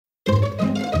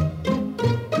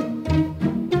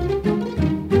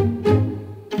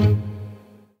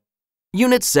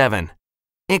Unit 7.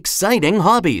 Exciting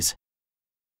Hobbies.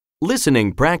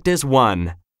 Listening Practice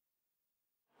 1.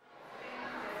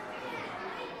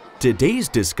 Today's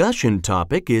discussion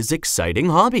topic is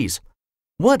exciting hobbies.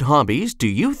 What hobbies do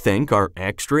you think are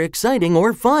extra exciting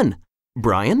or fun?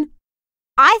 Brian?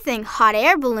 I think hot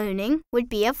air ballooning would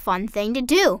be a fun thing to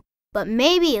do, but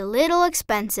maybe a little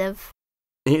expensive.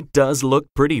 It does look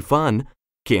pretty fun.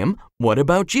 Kim, what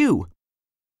about you?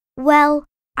 Well,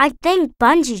 I think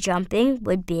bungee jumping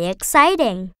would be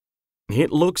exciting.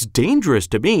 It looks dangerous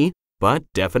to me, but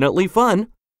definitely fun.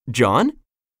 John?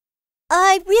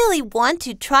 I really want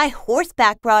to try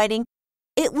horseback riding.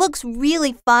 It looks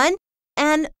really fun,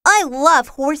 and I love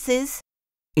horses.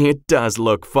 It does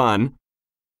look fun.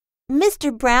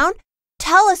 Mr. Brown,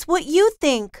 tell us what you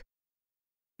think.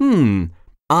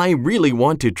 I really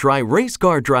want to try race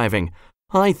car driving.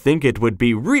 I think it would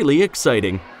be really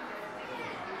exciting.